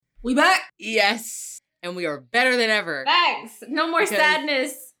We back. Yes. And we are better than ever. Thanks. No more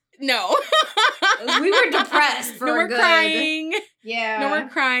sadness. No. We were depressed for no more good. crying. Yeah. No more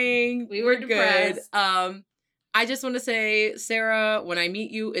crying. We were depressed. Good. I just want to say, Sarah, when I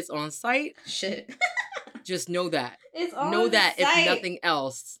meet you, it's on site. Shit. Just know that. It's on Know that site. if nothing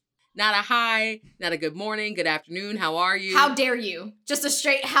else. Not a hi, not a good morning, good afternoon, how are you? How dare you? Just a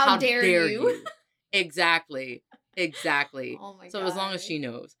straight how dare you? Exactly. Oh my god. So as long as she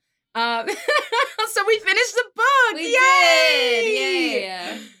knows. So we finished the book. We Yay! did.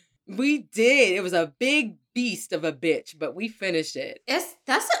 Yeah. We did. It was a big beast of a bitch, but we finished it. That's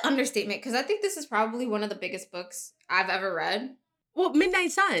an understatement because I think this is probably one of the biggest books I've ever read. Well,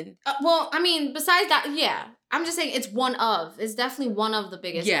 Midnight Sun. Well, I mean, besides that, yeah. I'm just saying it's definitely one of the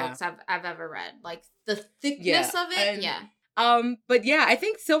biggest books I've ever read. Like the thickness of it, But yeah, I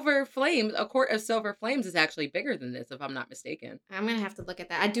think Silver Flames, A Court of Silver Flames is actually bigger than this, if I'm not mistaken. I'm going to have to look at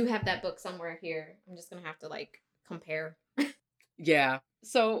that. I do have that book somewhere here. I'm just going to have to compare. Yeah.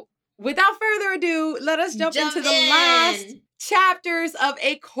 So without further ado, let us jump into the last chapters of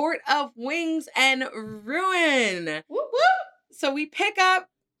A Court of Wings and Ruin. Whoop, whoop. So we pick up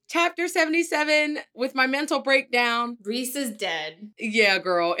chapter 77 with my mental breakdown. Rhys is dead. Yeah,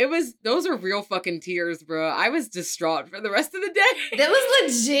 girl. Those are real fucking tears, bro. I was distraught for the rest of the day. That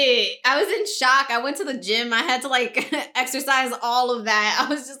was legit. I was in shock. I went to the gym. I had to exercise all of that.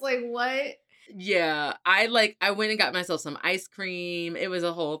 I was just like, what? Yeah. I went and got myself some ice cream. It was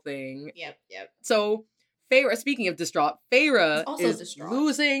a whole thing. Yep. So Feyre, speaking of distraught, Feyre is distraught.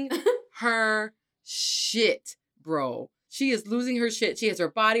 losing her shit, bro. She is losing her shit. She has her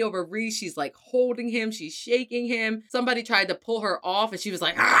body over Rhys. She's holding him. She's shaking him. Somebody tried to pull her off and she was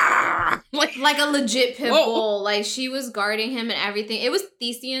like, ah! Like a legit pit bull. She was guarding him and everything. It was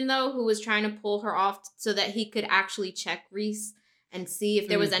Thesean, though, who was trying to pull her off so that he could actually check Rhys and see if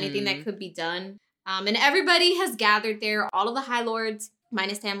there was anything that could be done. And everybody has gathered there. All of the High Lords,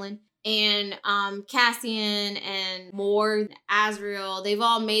 minus Tamlin, and Cassian and Mor, Azriel. They've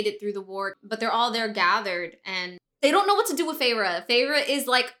all made it through the war, but they're all there gathered and they don't know what to do with Feyre. Feyre is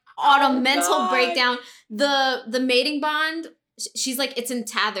on a mental breakdown. The mating bond, she's it's in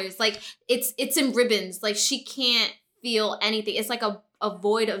tatters. It's in ribbons. She can't feel anything. It's a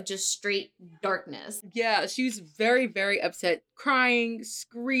void of just straight darkness. Yeah, she's very, very upset, crying,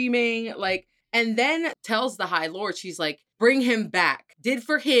 screaming, and then tells the High Lord, she's bring him back. Did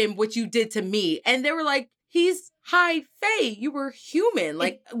for him what you did to me. And they were he's High Fae. You were human.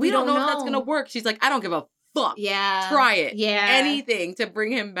 We don't know if that's going to work. She's I don't give a fuck. Yeah. Try it. Yeah. Anything to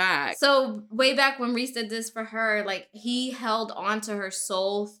bring him back. So way back when Rhys did this for her, he held onto her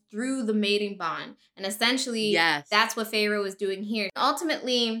soul through the mating bond. And essentially, that's what Feyre was doing here.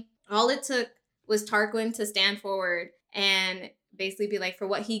 Ultimately, all it took was Tarquin to stand forward and basically be for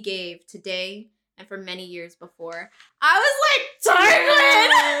what he gave today and for many years before. I was Tarquin!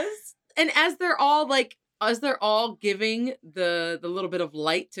 Yes. And as they're all giving the little bit of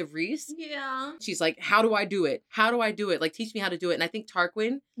light to Rhys. Yeah. She's how do I do it? How do I do it? Teach me how to do it. And I think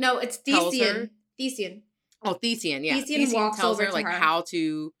Tarquin. No, it's Thesean. Thesean. Oh, Thesean, yeah. Thesean walks tells over her, to her. how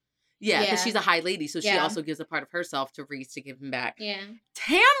to... Yeah, because she's a high lady, so she also gives a part of herself to Rhys to give him back. Yeah.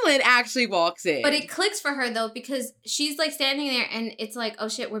 Tamlin actually walks in. But it clicks for her, though, because she's, standing there, and it's oh,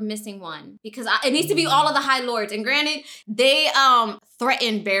 shit, we're missing one. Because it needs to be all of the High Lords. And granted, they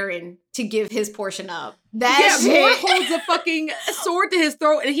threatened Baron to give his portion up. Mor holds a fucking sword to his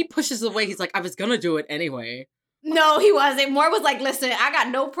throat, and he pushes away. He's I was gonna do it anyway. No, he wasn't. Mor was listen, I got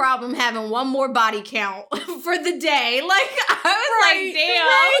no problem having one more body count for the day. I was damn.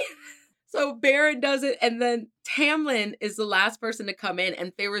 Right? So Baron does it, and then Tamlin is the last person to come in,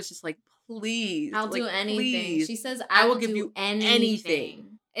 and Feyre's just please. I'll do anything. Please. She says, I will give you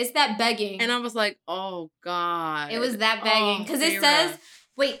anything. It's that begging. And I was oh, God. It was that begging. Because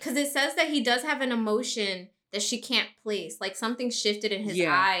it says that he does have an emotion that she can't place. Something shifted in his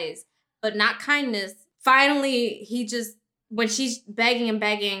eyes, but not kindness. Finally, when she's begging and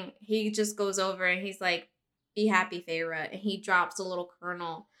begging, he just goes over and he's be happy, Feyre. And he drops a little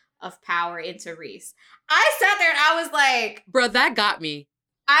kernel of power into Rhys. I sat there and I was bro, that got me.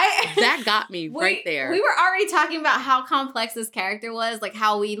 That got me right there. We were already talking about how complex this character was,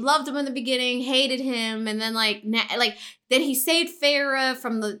 how we loved him in the beginning, hated him, and then then he saved Feyre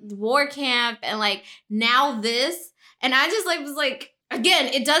from the war camp, and now this, and I just was again,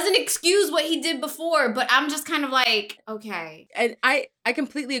 it doesn't excuse what he did before, but I'm just kind of okay. And I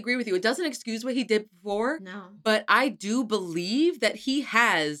completely agree with you. It doesn't excuse what he did before. No. But I do believe that he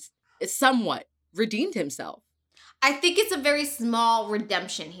has somewhat redeemed himself. I think it's a very small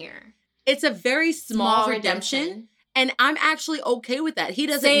redemption here. It's a very small redemption. And I'm actually okay with that. He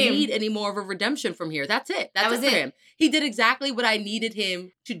doesn't Same. need any more of a redemption from here. That's it. That was it for him. He did exactly what I needed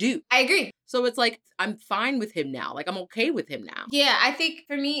him to do. I agree. So it's like, I'm fine with him now. Like, I'm okay with him now. Yeah, I think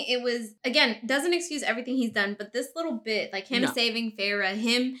for me, it was, again, doesn't excuse everything he's done, but this little bit, like him saving Feyre,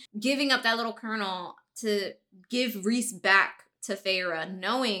 him giving up that little kernel to give Rhys back to Feyre,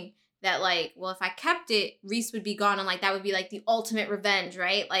 knowing that, like, well, if I kept it, Rhys would be gone, and, like, that would be, like, the ultimate revenge,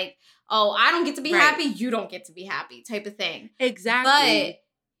 right? Like, oh, I don't get to be happy, you don't get to be happy type of thing. Exactly.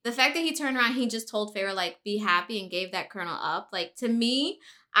 But the fact that he turned around, he just told Feyre, like, be happy and gave that kernel up, like, to me,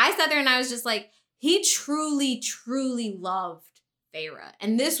 I sat there and I was just like, he truly, truly loved Feyre.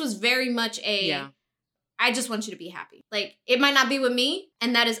 And this was very much I just want you to be happy. Like, it might not be with me,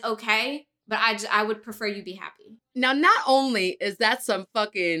 and that is okay, but I would prefer you be happy. Now, not only is that some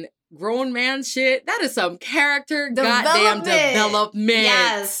fucking grown man shit, that is some character goddamn development.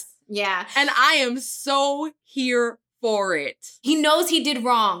 Yes. Yeah. And I am so here for it. He knows he did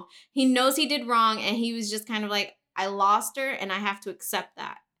wrong. And he was just kind of like, I lost her and I have to accept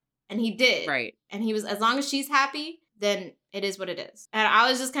that. And he did. Right. And he was, as long as she's happy, then it is what it is. And I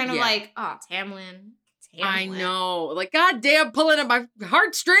was just kind of like, oh, Tamlin. I know. Like, goddamn, pulling at my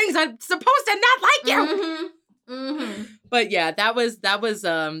heartstrings. I'm supposed to not like you. Mm-hmm. But yeah, that was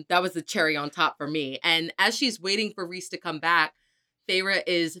the cherry on top for me. And as she's waiting for Rhys to come back, Feyre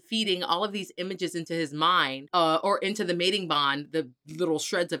is feeding all of these images into his mind, or into the mating bond, the little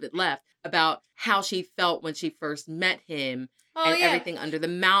shreds of it left, about how she felt when she first met him. Everything under the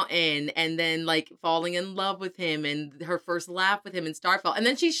mountain, and then, like, falling in love with him, and her first laugh with him in Starfall. And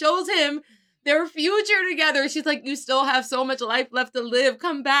then she shows him their future together. She's like, you still have so much life left to live.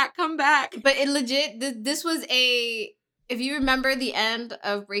 Come back, come back. But it legit, this was if you remember the end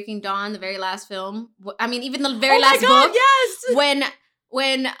of Breaking Dawn, the very last film, I mean, even the very last book, yes!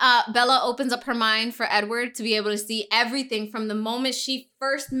 When Bella opens up her mind for Edward to be able to see everything from the moment she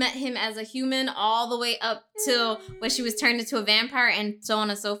first met him as a human all the way up till when she was turned into a vampire and so on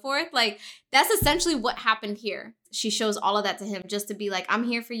and so forth. Like, that's essentially what happened here. She shows all of that to him just to be like, I'm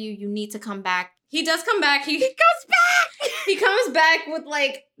here for you. You need to come back. He does come back. He comes back. He comes back with,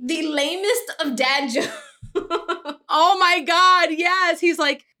 like, the lamest of dad jokes. Oh my God, yes. He's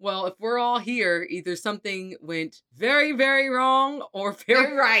like, well, if we're all here, either something went very, very wrong or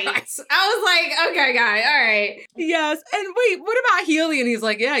very right. I was like, okay, guy, all right. Yes. And wait, what about Healy? And he's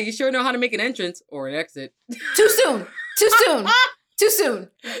like, yeah, you sure know how to make an entrance or an exit. Too soon. Too soon. Too soon.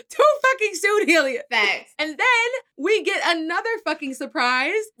 Too fucking soon, Healy. Facts. And then we get another fucking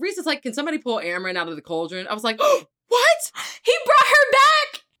surprise. Rhys is like, can somebody pull Amren out of the cauldron? I was like, oh, what? He brought her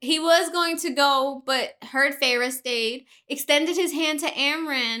back. He was going to go, but heard Feyre stayed, extended his hand to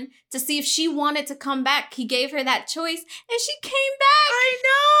Amren to see if she wanted to come back. He gave her that choice, and she came back.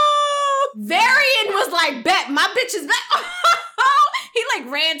 I know! Varian was like, bet, my bitch is back. He,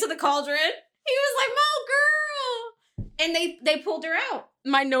 like, ran to the cauldron. He was like, my girl. And they pulled her out.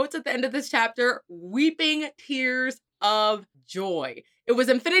 My notes at the end of this chapter, weeping tears of joy. It was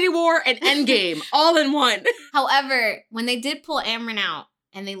Infinity War and Endgame all in one. However, when they did pull Amren out,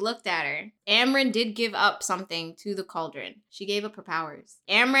 and they looked at her, Amren did give up something to the cauldron. She gave up her powers.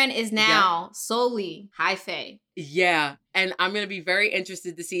 Amren is now solely High Fae. Yeah, and I'm going to be very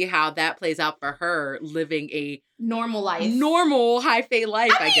interested to see how that plays out for her living a normal life. Normal High Fae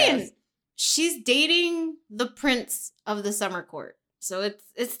life, I guess. She's dating the prince of the Summer Court. So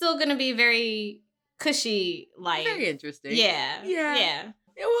it's still going to be very cushy life. Very interesting. Yeah.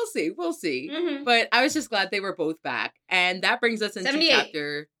 Yeah, we'll see. Mm-hmm. But I was just glad they were both back. And that brings us into 78.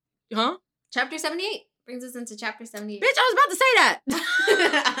 chapter... Huh? Chapter 78 brings us into chapter 78. Bitch, I was about to say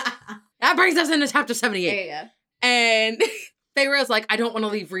that! That brings us into chapter 78. There you go. And Feyre's like, I don't want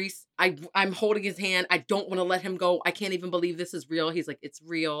to leave Rhys. I'm holding his hand. I don't want to let him go. I can't even believe this is real. He's like, it's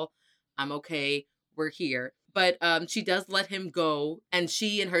real. I'm okay. We're here. But she does let him go. And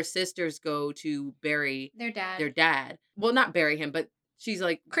she and her sisters go to bury... Their dad. Well, not bury him, but... She's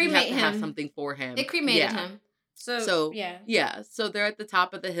like, cremate we have to have something for him. They cremated him. So, yeah. Yeah. So they're at the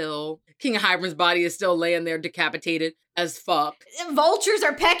top of the hill. King of Hybern's body is still laying there decapitated as fuck. Vultures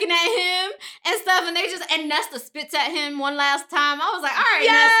are pecking at him and stuff. And Nesta spits at him one last time. I was like, all right,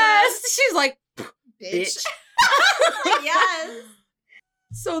 yes! Nesta. She's like, bitch. Yes.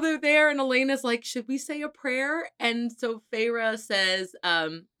 So they're there and Elena's like, should we say a prayer? And so Feyre says,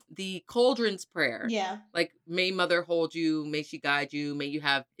 the cauldron's prayer. Yeah. Like, may mother hold you, may she guide you, may you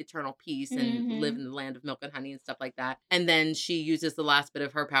have eternal peace and live in the land of milk and honey and stuff like that. And then she uses the last bit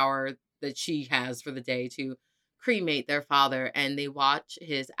of her power that she has for the day to cremate their father, and they watch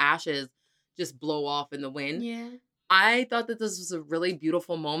his ashes just blow off in the wind. Yeah. I thought that this was a really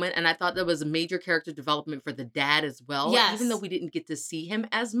beautiful moment, and I thought there was a major character development for the dad as well. Yes. Even though we didn't get to see him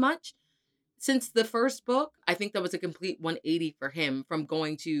as much since the first book, I think that was a complete 180 for him, from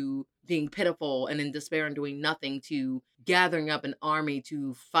going to being pitiful and in despair and doing nothing to gathering up an army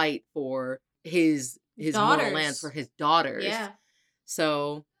to fight for his mortal lands, for his daughters. Yeah.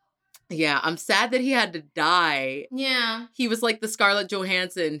 So, yeah, I'm sad that he had to die. Yeah. He was like the Scarlett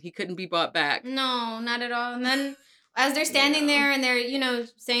Johansson. He couldn't be brought back. No, not at all. And then as they're standing there and they're, you know,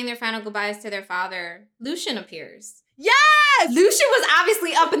 saying their final goodbyes to their father, Lucien appears. Yes! Lucien was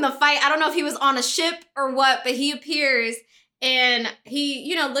obviously up in the fight. I don't know if he was on a ship or what, but he appears and he,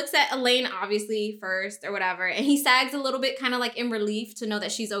 you know, looks at Elaine obviously first or whatever. And he sags a little bit, kind of like in relief to know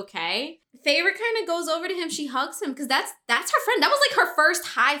that she's okay. Feyre kind of goes over to him. She hugs him because that's her friend. That was like her first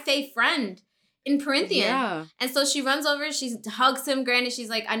high fae friend in Prythian. Yeah. And so she runs over, she hugs him. Granted, she's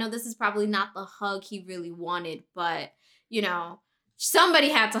like, I know this is probably not the hug he really wanted, but, you know, somebody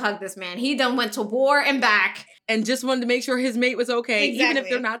had to hug this man. He done went to war and back. And just wanted to make sure his mate was okay, Exactly. even if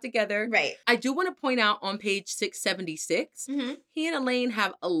they're not together. Right. I do want to point out on page 676, Mm-hmm. he and Elaine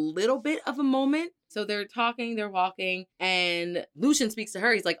have a little bit of a moment. So they're talking, they're walking, and Lucien speaks to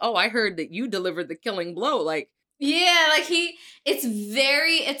her. He's like, oh, I heard that you delivered the killing blow. Like, yeah, like it's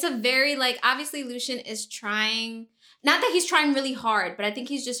a very, like, obviously Lucien is trying, not that he's trying really hard, but I think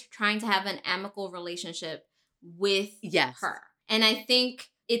he's just trying to have an amicable relationship with her. And I think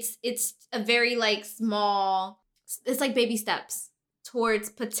it's a very, like, small, it's like baby steps towards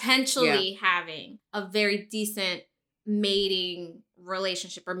potentially having a very decent mating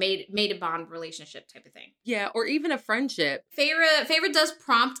relationship or mated bond relationship type of thing. Yeah, or even a friendship. Feyre does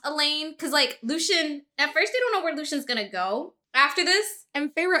prompt Elaine because, like, Lucien, at first they don't know where Lucien's gonna go after this.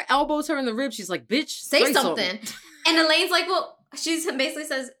 And Feyre elbows her in the rib. She's like, bitch, say something. And Elaine's like, well, she basically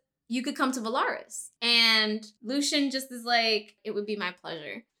says, you could come to Velaris. And Lucien just is like, it would be my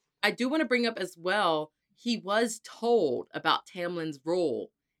pleasure. I do want to bring up as well, he was told about Tamlin's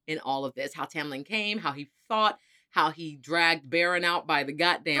role in all of this. How Tamlin came, how he fought, how he dragged Baron out by the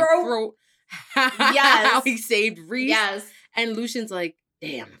goddamn throat. Yes. How he saved Rhys. Yes. And Lucien's like,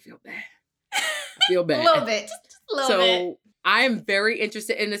 damn, I feel bad. I feel bad. A little bit. Just a little bit. So I am very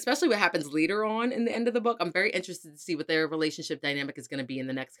interested, and especially what happens later on in the end of the book, I'm very interested to see what their relationship dynamic is going to be in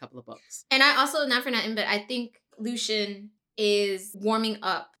the next couple of books. And I also, not for nothing, but I think Lucien is warming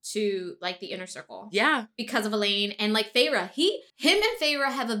up to, like, the inner circle. Yeah. Because of Elaine and, like, Feyre. Him and Feyre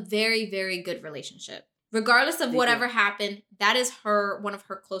have a very, very good relationship. Regardless of whatever happened, that is one of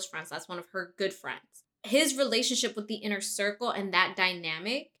her close friends. That's one of her good friends. His relationship with the inner circle and that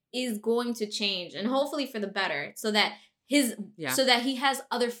dynamic is going to change, and hopefully for the better, so that he has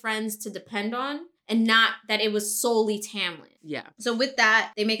other friends to depend on, and not that it was solely Tamlin. Yeah. So with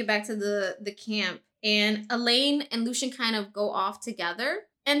that, they make it back to the camp, and Elaine and Lucien kind of go off together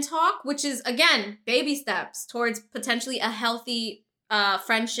and talk, which is, again, baby steps towards potentially a healthy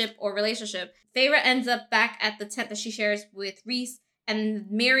friendship or relationship. Feyre ends up back at the tent that she shares with Rhys,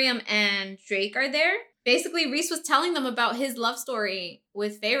 and Miriam and Drake are there. Basically, Rhys was telling them about his love story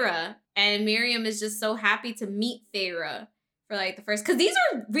with Feyre, and Miriam is just so happy to meet Feyre for, like, the first, because these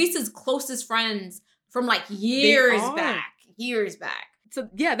are Rhys's closest friends from, like, years back. So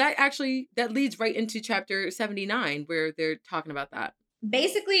yeah, that leads right into chapter 79 where they're talking about that.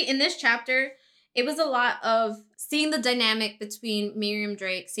 Basically, in this chapter, it was a lot of seeing the dynamic between Miriam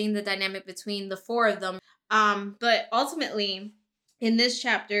Drake, seeing the dynamic between the four of them. But ultimately, in this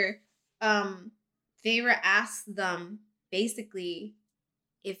chapter, Feyre asks them basically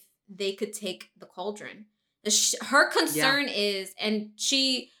if they could take the cauldron. Her concern is, and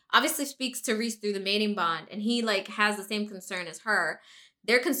she obviously speaks to Rhys through the mating bond, and he, like, has the same concern as her.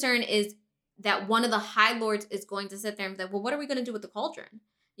 Their concern is that one of the High Lords is going to sit there and be like, well, what are we going to do with the cauldron?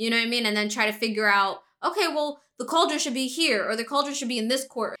 You know what I mean? And then try to figure out, okay, well, the cauldron should be here, or the cauldron should be in this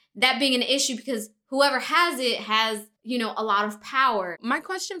court. That being an issue because whoever has it has, you know, a lot of power. My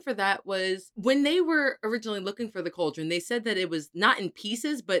question for that was, when they were originally looking for the cauldron, they said that it was not in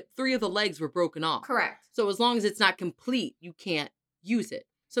pieces, but 3 of the legs were broken off. Correct. So as long as it's not complete, you can't use it.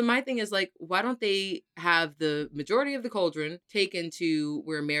 So my thing is, like, why don't they have the majority of the cauldron taken to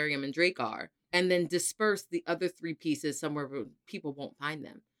where Miriam and Drake are, and then disperse the other 3 pieces somewhere where people won't find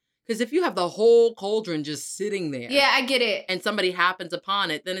them? Because if you have the whole cauldron just sitting there. Yeah, I get it. And somebody happens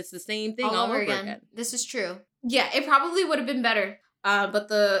upon it, then it's the same thing all over again. This is true. Yeah, it probably would have been better. But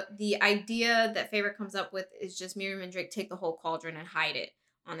the idea that Feyre comes up with is just Miriam and Drake take the whole cauldron and hide it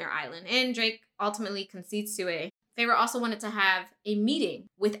on their island. And Drake ultimately concedes to it. Feyre also wanted to have a meeting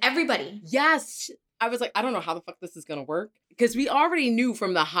with everybody. Yes. I was like, I don't know how the fuck this is going to work. Because we already knew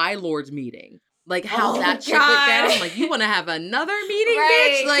from the High Lords meeting Like how that shit went down. Like, you want to have another meeting,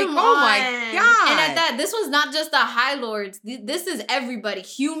 right, bitch? Like, oh my God. And at that, this was not just the High Lords. This is everybody.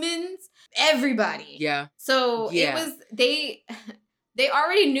 Humans, everybody. Yeah. So it was, they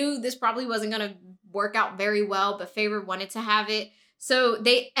already knew this probably wasn't going to work out very well, but Feyre wanted to have it. So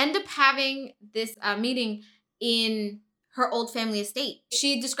they end up having this meeting in her old family estate.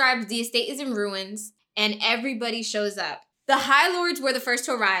 She describes the estate is in ruins and everybody shows up. The High Lords were the first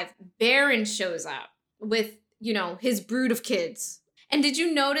to arrive. Baron shows up with, you know, his brood of kids. And did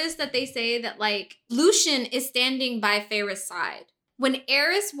you notice that they say that, like, Lucien is standing by Feyre's side? When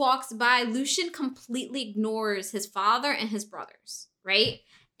Aerys walks by, Lucien completely ignores his father and his brothers, right?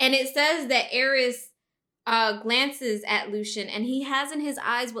 And it says that Aerys glances at Lucien and he has in his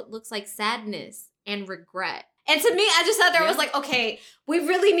eyes what looks like sadness and regret. And to me, I just thought I was like, okay, we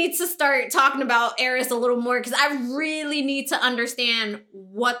really need to start talking about Aerys a little more because I really need to understand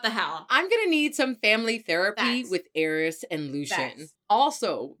what the hell. I'm going to need some family therapy with Aerys and Lucien.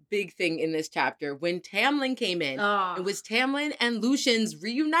 Also, big thing in this chapter, when Tamlin came in, it was Tamlin and Lucien's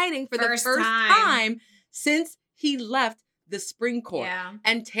reuniting for the first time since he left the Spring Court. Yeah.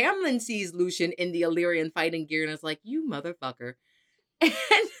 And Tamlin sees Lucien in the Illyrian fighting gear and is like, you motherfucker. And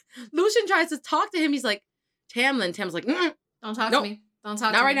Lucien tries to talk to him. He's like, Tamlin's like, don't talk to me. Don't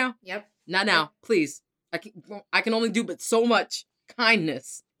talk to me. Not right now. Yep. Not now. Please. I can only do but so much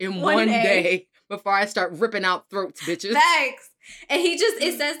kindness in one day before I start ripping out throats, bitches. Thanks. And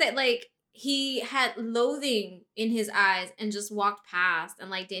it says that, like, he had loathing in his eyes and just walked past and,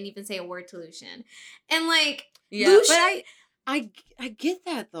 like, didn't even say a word to Lucien. And, like, Lucien, but I get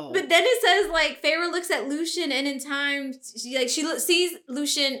that, though. But then it says, like, Feyre looks at Lucien and in time, she sees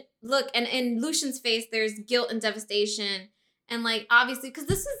Lucien look, and in Lucien's face, there's guilt and devastation. And, like, obviously, because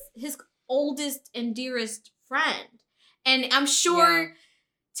this is his oldest and dearest friend. And I'm sure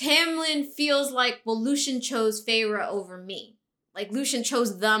Tamlin feels like, well, Lucien chose Feyre over me. Like, Lucien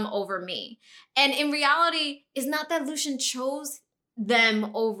chose them over me. And in reality, it's not that Lucien chose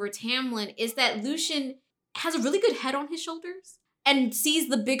them over Tamlin. It's that Lucien has a really good head on his shoulders and sees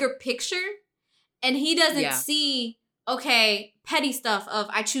the bigger picture. And he doesn't see, okay, petty stuff of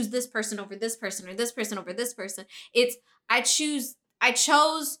I choose this person over this person or this person over this person. It's I chose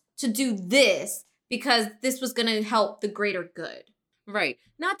to do this because this was going to help the greater good. Right.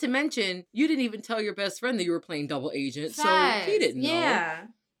 Not to mention, you didn't even tell your best friend that you were playing double agent. So he didn't know.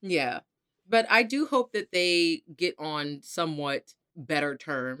 Yeah. But I do hope that they get on somewhat better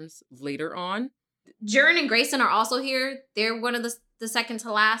terms later on. Jern and Grayson are also here. They're one of the second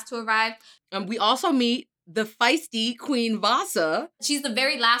to last to arrive. We also meet the feisty Queen Vassa. She's the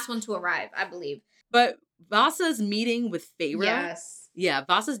very last one to arrive, I believe. But Vassa's meeting with Feyre. Yes. Yeah,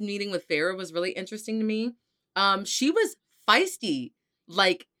 Vassa's meeting with Feyre was really interesting to me. She was feisty,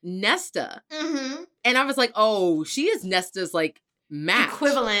 like Nesta. Mm-hmm. And I was like, oh, she is Nesta's, like, match.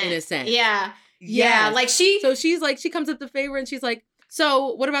 Equivalent. In a sense. Yeah. Yeah, like So she's like, she comes up to Feyre and she's like,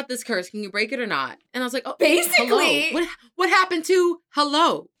 so what about this curse? Can you break it or not? And I was like, oh, basically. Hello. What happened to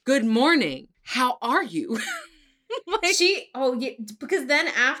hello? Good morning. How are you? Like, because then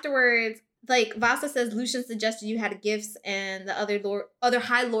afterwards, like, Vassa says Lucien suggested you had gifts and the other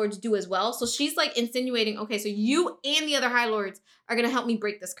High Lords do as well. So she's, like, insinuating, okay, so you and the other High Lords are going to help me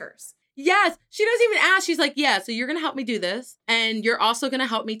break this curse. Yes. She doesn't even ask. She's like, yeah, so you're going to help me do this. And you're also going to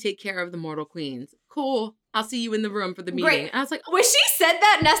help me take care of the mortal queens. Cool. I'll see you in the room for the meeting. Great. And I was like, when she said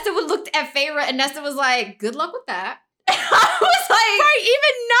that, Nesta looked at Feyre and Nesta was like, good luck with that. I was like, right,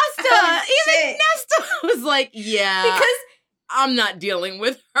 even Nesta was like, yeah. Because I'm not dealing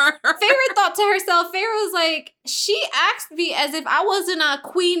with her. Feyre thought to herself, Feyre was like, she asked me as if I wasn't a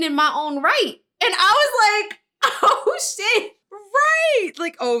queen in my own right. And I was like, oh shit. Right.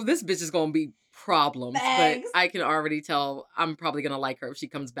 Like, oh, this bitch is going to be problems. Thanks. But I can already tell I'm probably going to like her if she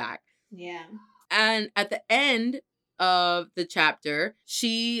comes back. Yeah. And at the end of the chapter,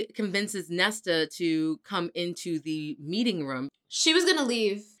 she convinces Nesta to come into the meeting room. She was going to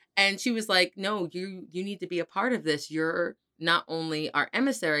leave. And she was like, no, you need to be a part of this. You're not only our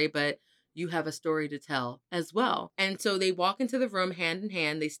emissary, but you have a story to tell as well. And so they walk into the room hand in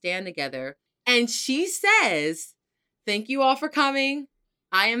hand. They stand together. And she says, thank you all for coming.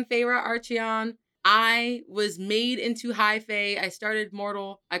 I am Feyre Archeon. I was made into High Fae. I started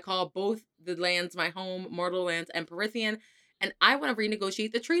Mortal. I call both the lands my home, Mortal Lands and Prythian. And I want to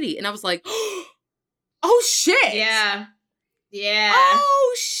renegotiate the treaty. And I was like, oh, shit. Yeah. Yeah.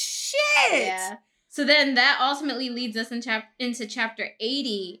 Oh, shit. Yeah. So then that ultimately leads us into chapter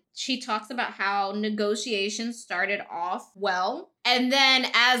 80. She talks about how negotiations started off well. And then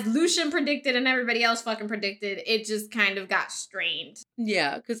as Lucien predicted and everybody else fucking predicted, it just kind of got strained.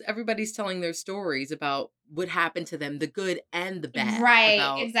 Yeah, because everybody's telling their stories about what happened to them, the good and the bad. Right,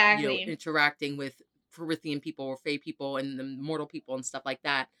 about, exactly. interacting with Prithian people or Fae people and the mortal people and stuff like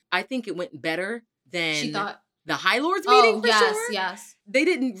that. I think it went better than She thought the High Lords meeting for yes, sure. yes. They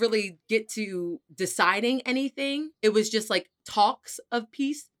didn't really get to deciding anything. It was just like talks of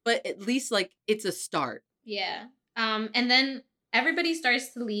peace, but at least like it's a start. Yeah. And then everybody starts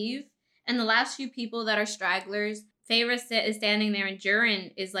to leave, and the last few people that are stragglers, Feyre is standing there, and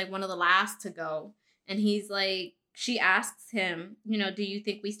Durin is like one of the last to go. And he's like, she asks him, do you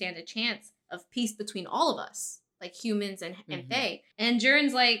think we stand a chance of peace between all of us, like humans and Fae? And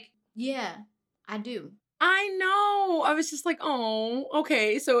Durin's like, yeah, I do. I know. I was just like, oh,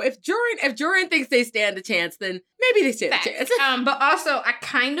 okay. So if Durin thinks they stand a chance, then maybe they stand a chance. But also, I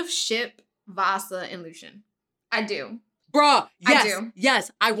kind of ship Vasa and Lucien. I do. Bruh, yes, I do.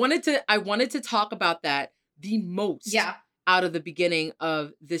 Yes. I wanted to talk about that the most out of the beginning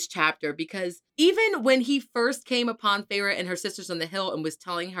of this chapter, because even when he first came upon Feyre and her sisters on the hill and was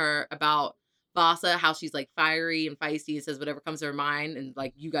telling her about Vasa, how she's like fiery and feisty and says whatever comes to her mind and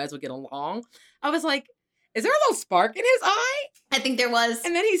like you guys will get along, I was like, is there a little spark in his eye? I think there was.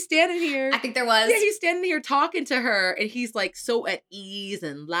 And then he's standing here. I think there was. Yeah, he's standing here talking to her and he's like so at ease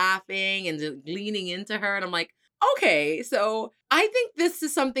and laughing and leaning into her. And I'm like, okay, so I think this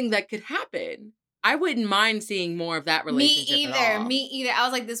is something that could happen. I wouldn't mind seeing more of that relationship. Me either. I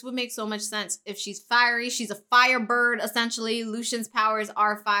was like, this would make so much sense. If she's fiery, she's a firebird, essentially. Lucien's powers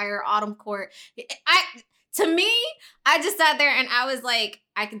are fire, Autumn Court. To me, I just sat there and I was like,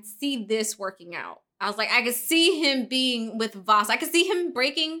 I could see this working out. I was like, I could see him being with Vasa. I could see him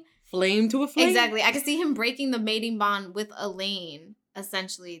breaking... Flame to a flame? Exactly. I could see him breaking the mating bond with Elaine,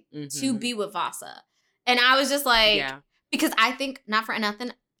 essentially, to be with Vasa. And I was just like... Because I think, not for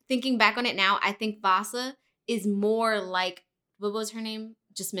nothing, thinking back on it now, I think Vasa is more like... What was her name?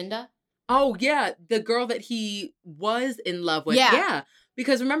 Jasminda? Oh, yeah. The girl that he was in love with. Yeah.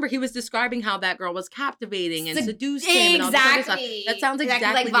 Because remember, he was describing how that girl was captivating and seduced him and all this other stuff. That sounds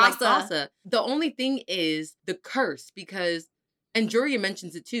exactly like Vasa. The only thing is the curse, because, and Juria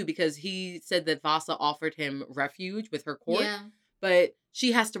mentions it too, because he said that Vasa offered him refuge with her court, but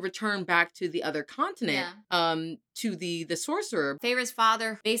she has to return back to the other continent, to the sorcerer. Feyre's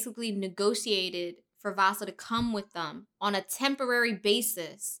father basically negotiated for Vasa to come with them on a temporary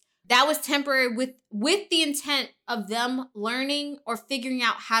basis. That was temporary with the intent of them learning or figuring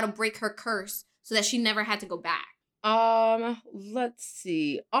out how to break her curse so that she never had to go back. Let's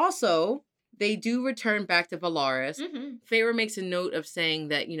see. Also, they do return back to Velaris. Feyre makes a note of saying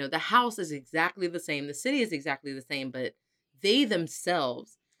that, the house is exactly the same. The city is exactly the same, but they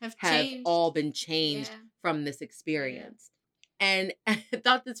themselves have all been changed from this experience. And I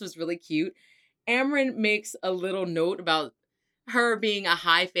thought this was really cute. Amren makes a little note about her being a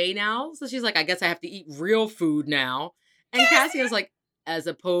high fae now. So she's like, I guess I have to eat real food now. And Cassia's like, as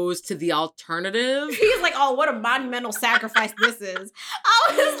opposed to the alternative. He's like, oh, what a monumental sacrifice this is.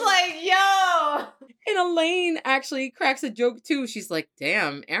 I was like, yo. And Elaine actually cracks a joke too. She's like,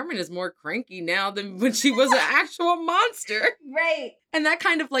 damn, Amren is more cranky now than when she was an actual monster. Right. And that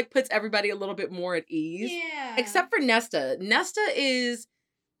kind of like puts everybody a little bit more at ease. Yeah. Except for Nesta. Nesta is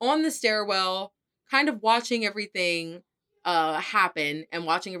on the stairwell, kind of watching everything happen and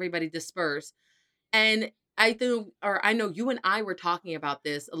watching everybody disperse. And I know you and I were talking about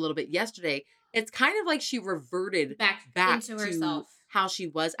this a little bit yesterday. It's kind of like she reverted back into to herself, how she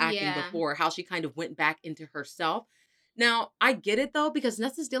was acting before, how she kind of went back into herself. Now, I get it though, because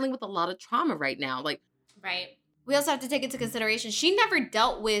Nesta's dealing with a lot of trauma right now. Right. We also have to take into consideration, she never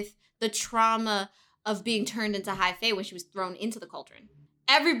dealt with the trauma of being turned into high fae when she was thrown into the cauldron.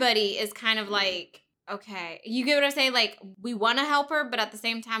 Everybody is kind of like, okay, you get what I'm saying? Like, we want to help her, but at the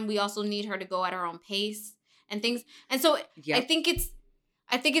same time, we also need her to go at her own pace and things. And so I think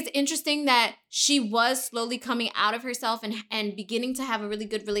it's interesting that she was slowly coming out of herself and beginning to have a really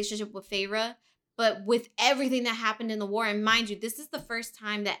good relationship with Feyre. But with everything that happened in the war, and mind you, this is the first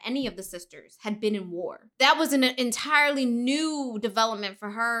time that any of the sisters had been in war. That was an entirely new development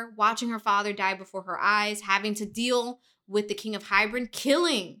for her, watching her father die before her eyes, having to deal with the King of Hybern,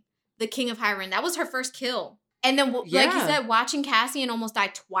 killing the King of Hybern. That was her first kill. And then, like you said, watching Cassian almost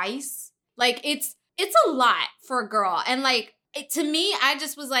die twice. Like, it's a lot for a girl. And like, to me, I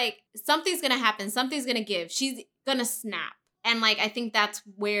just was like, something's going to happen. Something's going to give. She's going to snap. And like, I think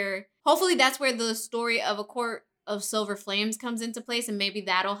hopefully that's where the story of A Court of Silver Flames comes into place. And maybe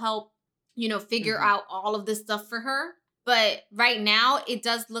that'll help, figure out all of this stuff for her. But right now, it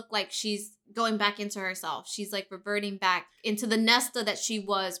does look like she's going back into herself. She's like reverting back into the Nesta that she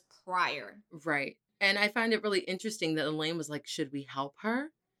was prior. Right. And I find it really interesting that Elaine was like, should we help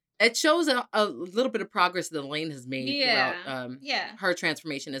her? It shows a little bit of progress that Elaine has made throughout her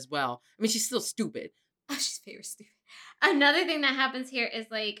transformation as well. I mean, she's still stupid. Oh, she's very stupid. Another thing that happens here is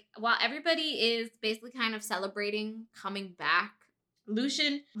like, while everybody is basically kind of celebrating coming back,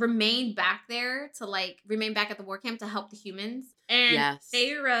 Lucian remained back there to like remain back at the war camp to help the humans. And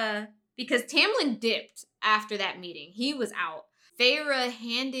Feyre, because Tamlin dipped after that meeting, he was out. Feyre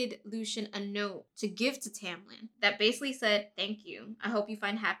handed Lucian a note to give to Tamlin that basically said, thank you. I hope you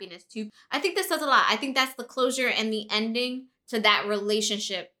find happiness too. I think this says a lot. I think that's the closure and the ending to that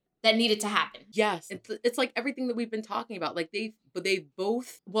relationship that needed to happen. Yes. It's like everything that we've been talking about. Like they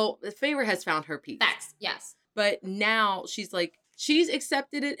both, well, Feyre has found her peace. Facts, yes. But now she's like, she's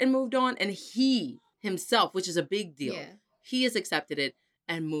accepted it and moved on. And he himself, which is a big deal, he has accepted it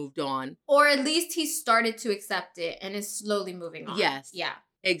and moved on. Or at least he started to accept it and is slowly moving on. Yes. Yeah.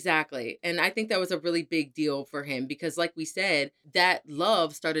 Exactly. And I think that was a really big deal for him because like we said, that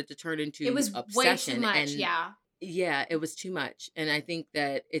love started to turn into it was obsession. Way too much, and yeah, it was too much. And I think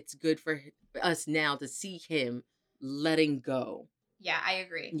that it's good for us now to see him letting go. Yeah, I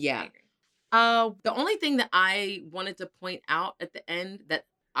agree. Yeah. I agree. The only thing that I wanted to point out at the end that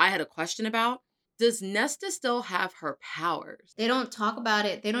I had a question about, does Nesta still have her powers? They don't talk about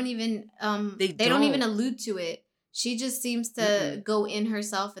it. They don't even they don't even allude to it. She just seems to go in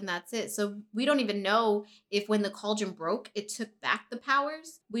herself and that's it. So we don't even know if when the cauldron broke, it took back the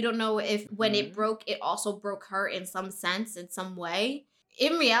powers. We don't know if when it broke, it also broke her in some sense, in some way.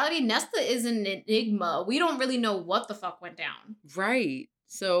 In reality, Nesta is an enigma. We don't really know what the fuck went down. Right.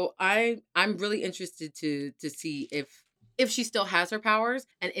 So I'm really interested to see if she still has her powers,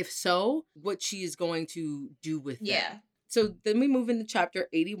 and if so, what she is going to do with them. Yeah. So then we move into chapter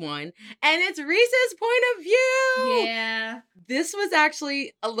 81, and it's Rhys's point of view. Yeah. This was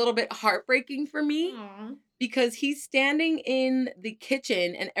actually a little bit heartbreaking for me. Aww. Because he's standing in the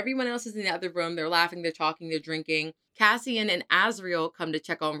kitchen and everyone else is in the other room. They're laughing, they're talking, they're drinking. Cassian and Azriel come to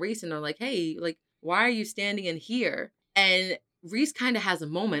check on Rhys and they're like, hey, like, why are you standing in here? And Rhys kind of has a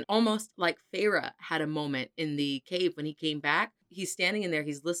moment, almost like Feyre had a moment in the cave when he came back. He's standing in there,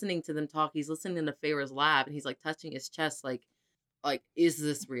 he's listening to them talk, he's listening to Feyre's lab, and he's like touching his chest like, is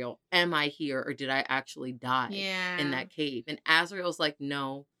this real? Am I here or did I actually die in that cave? And Azriel's like,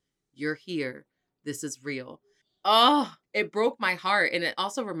 no, you're here. This is real. Oh, it broke my heart. And it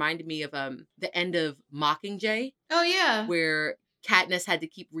also reminded me of the end of Mockingjay. Oh, yeah. Where Katniss had to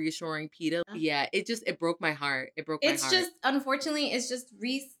keep reassuring Peeta. Yeah, it broke my heart. It broke my heart. It's just, unfortunately, it's just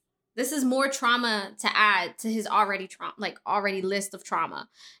Rhys. This is more trauma to add to his already list of trauma.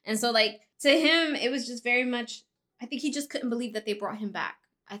 And so, like, to him, it was just very much, I think he just couldn't believe that they brought him back.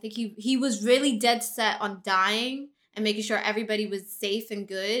 I think he was really dead set on dying and making sure everybody was safe and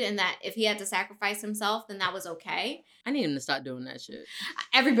good, and that if he had to sacrifice himself, then that was okay. I need him to stop doing that shit.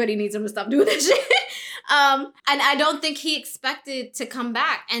 Everybody needs him to stop doing that shit. And I don't think he expected to come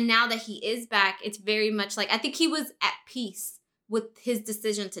back. And now that he is back, it's very much like, I think he was at peace with his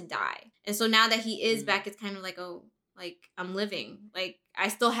decision to die. And so now that he is back, it's kind of like, oh, like, I'm living. Like, I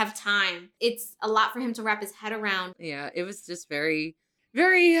still have time. It's a lot for him to wrap his head around. Yeah, it was just very,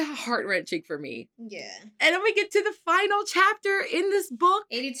 very heart-wrenching for me. Yeah. And then we get to the final chapter in this book.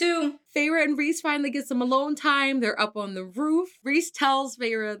 82. Feyre and Rhys finally get some alone time. They're up on the roof. Rhys tells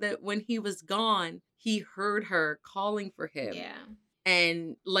Feyre that when he was gone, he heard her calling for him. Yeah.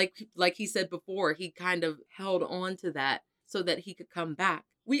 And like he said before, he kind of held on to that so that he could come back.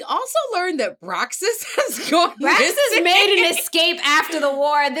 We also learned that Braxis has gone Braxis made an escape after the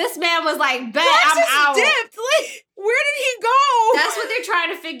war. This man was like, bet, I'm out. Dipped. Like, where did he go? That's what they're trying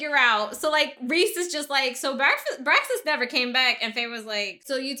to figure out. So, like, Rhys is just like, so Braxis never came back. And Feyre was like,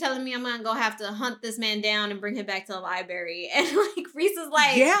 so you telling me I'm going to go have to hunt this man down and bring him back to the library? And, like, Rhys is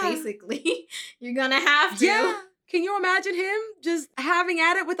like, basically, you're going to have to. Yeah. Can you imagine him just having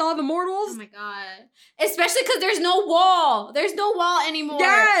at it with all the mortals? Oh my God. Especially because there's no wall. There's no wall anymore.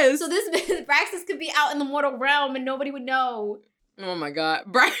 Yes. So this Braxis could be out in the mortal realm and nobody would know. Oh my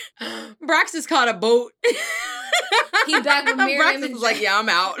God. Braxis caught a boat. He back with Miriam. Braxis was like, yeah, I'm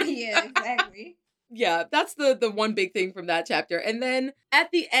out. Yeah, exactly. Yeah, that's the one big thing from that chapter. And then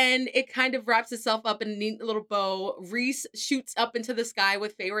at the end, it kind of wraps itself up in a neat little bow. Rhys shoots up into the sky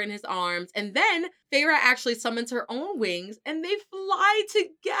with Feyre in his arms. And then Feyre actually summons her own wings and they fly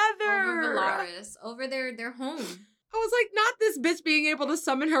together. Over Valaris. Over their home. I was like, not this bitch being able to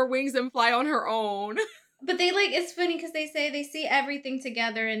summon her wings and fly on her own. But they like, it's funny because they say they see everything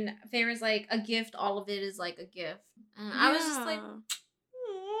together and Feyre's like, a gift, all of it is like a gift. I was just like,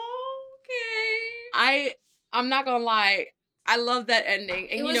 okay. I'm not gonna lie. I love that ending.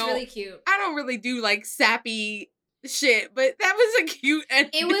 And it was really cute. I don't really do like sappy shit, but that was a cute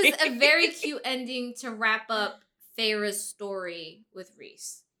ending. It was a very cute ending to wrap up Feyre's story with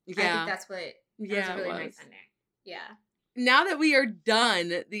Rhys. Yeah. I think that's what was a really nice ending. Yeah. Now that we are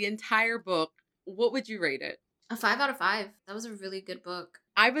done the entire book, what would you rate it? A 5 out of 5. That was a really good book.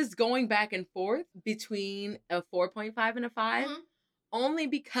 I was going back and forth between a 4.5 and a 5. Mm-hmm. Only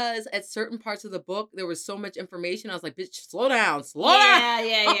because at certain parts of the book, there was so much information. I was like, bitch, slow down, slow down.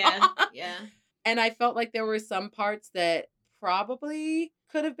 Yeah. And I felt like there were some parts that probably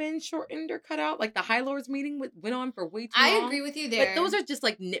could have been shortened or cut out. Like the High Lords meeting went on for way too long. I agree with you there. But those are just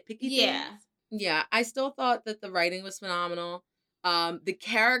like nitpicky things. Yeah, I still thought that the writing was phenomenal. The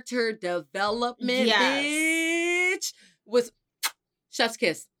character development, bitch, was chef's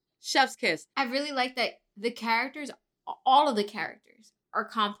kiss. Chef's kiss. I really like that the characters, all of the characters are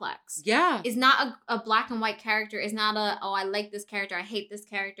complex. Yeah. It's not a black and white character. It's not I like this character, I hate this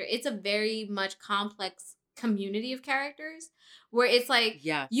character. It's a very much complex community of characters where it's like,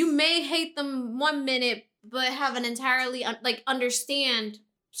 you may hate them one minute, but have an entirely, understand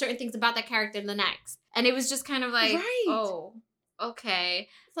certain things about that character the next. And it was just kind of like, oh, okay.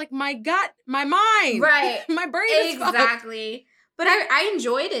 It's like my gut, my mind. Right. My brain is exactly. But I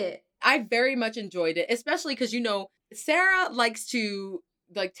enjoyed it. I very much enjoyed it, especially because, Sarah likes to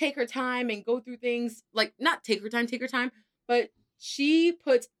take her time and go through things, not take her time, but she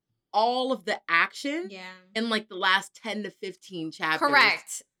puts all of the action in the last 10 to 15 chapters.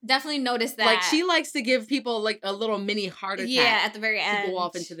 Correct. Definitely noticed that. She likes to give people a little mini heart attack. Yeah, at the very end. To go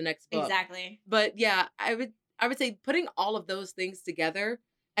off into the next book. Exactly. But yeah, I would say putting all of those things together,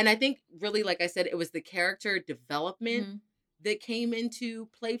 and I think really, like I said, it was the character development that came into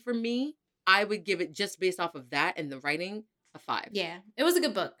play for me. I would give it, just based off of that and the writing, a 5. Yeah, it was a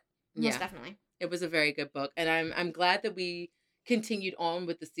good book. Most definitely. It was a very good book, and I'm glad that we continued on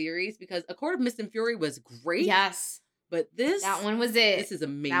with the series because A Court of Mist and Fury was great. Yes. But that one was it. This is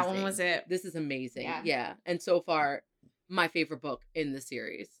amazing. That one was it. This is amazing. Yeah. And so far, my favorite book in the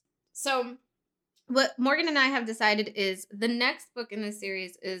series. So, what Morgan and I have decided is the next book in the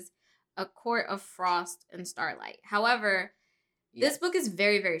series is A Court of Frost and Starlight. However, this book is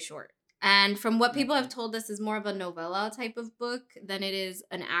very, very short. And from what people have told us, is more of a novella type of book than it is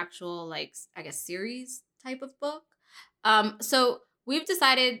an actual, series type of book. So we've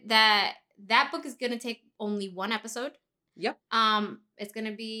decided that book is going to take only one episode. Yep. It's going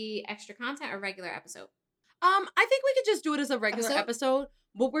to be extra content or regular episode. I think we could just do it as a regular episode.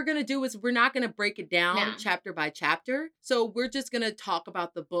 What we're going to do is we're not going to break it down chapter by chapter. So we're just going to talk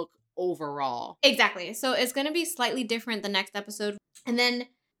about the book overall. Exactly. So it's going to be slightly different the next episode. And then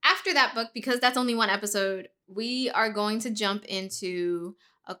after that book, because that's only one episode, we are going to jump into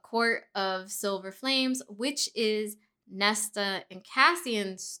A Court of Silver Flames, which is Nesta and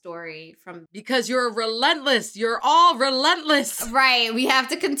Cassian's story from... Because you're relentless. You're all relentless. Right. We have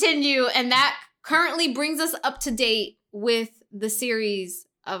to continue. And that currently brings us up to date with the series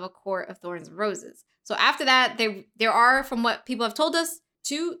of A Court of Thorns and Roses. So after that, there are, from what people have told us,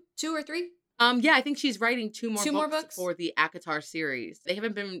 two or three? Yeah, I think she's writing two more books for the ACOTAR series. They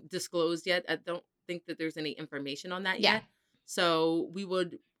haven't been disclosed yet. I don't think that there's any information on that yet. So we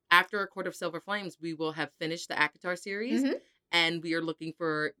would... After A Court of Silver Flames, we will have finished the ACOTAR series, and we are looking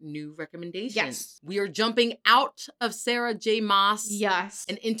for new recommendations. Yes. We are jumping out of Sarah J. Maas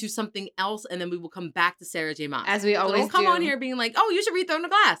and into something else, and then we will come back to Sarah J. Maas. As we always do. Don't come on here being like, oh, you should read Throne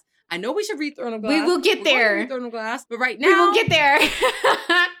of Glass. I know we should read Throne of Glass. We will get there. Read Throne of Glass, but right now... We will get there.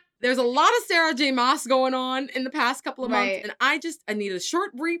 There's a lot of Sarah J. Maas going on in the past couple of months, and I need a short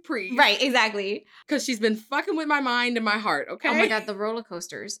reprieve. Right, exactly. Because she's been fucking with my mind and my heart, okay? Oh my God, the roller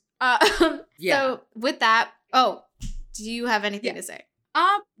coasters. So with that, do you have anything to say?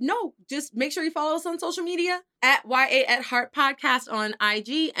 No, just make sure you follow us on social media at YA at Heart Podcast on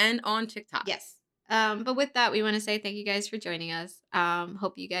IG and on TikTok. Yes. But with that, we want to say thank you guys for joining us.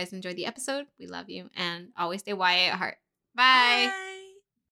 Hope you guys enjoyed the episode. We love you and always stay YA at heart. Bye.